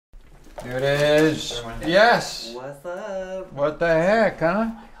Here it is. Yes. What's up? What the heck, huh?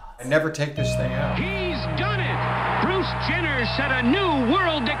 I never take this thing out. He's done it! Bruce Jenner set a new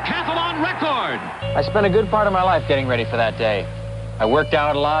world decathlon record! I spent a good part of my life getting ready for that day. I worked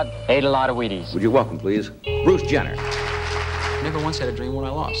out a lot, ate a lot of Wheaties. Would you welcome, please, Bruce Jenner. Never once had a dream when I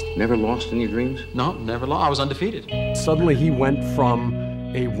lost. Never lost in your dreams? No, never lost. I was undefeated. Suddenly he went from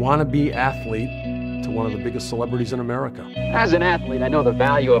a wannabe athlete to one of the biggest celebrities in America. As an athlete, I know the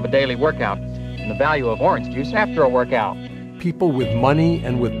value of a daily workout and the value of orange juice after a workout. People with money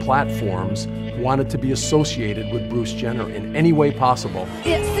and with platforms wanted to be associated with Bruce Jenner in any way possible.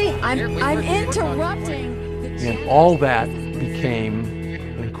 Yeah, see, I'm interrupting. And all that became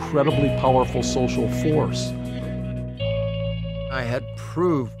an incredibly powerful social force. I had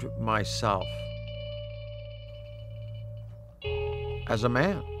proved myself as a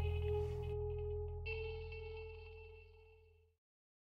man.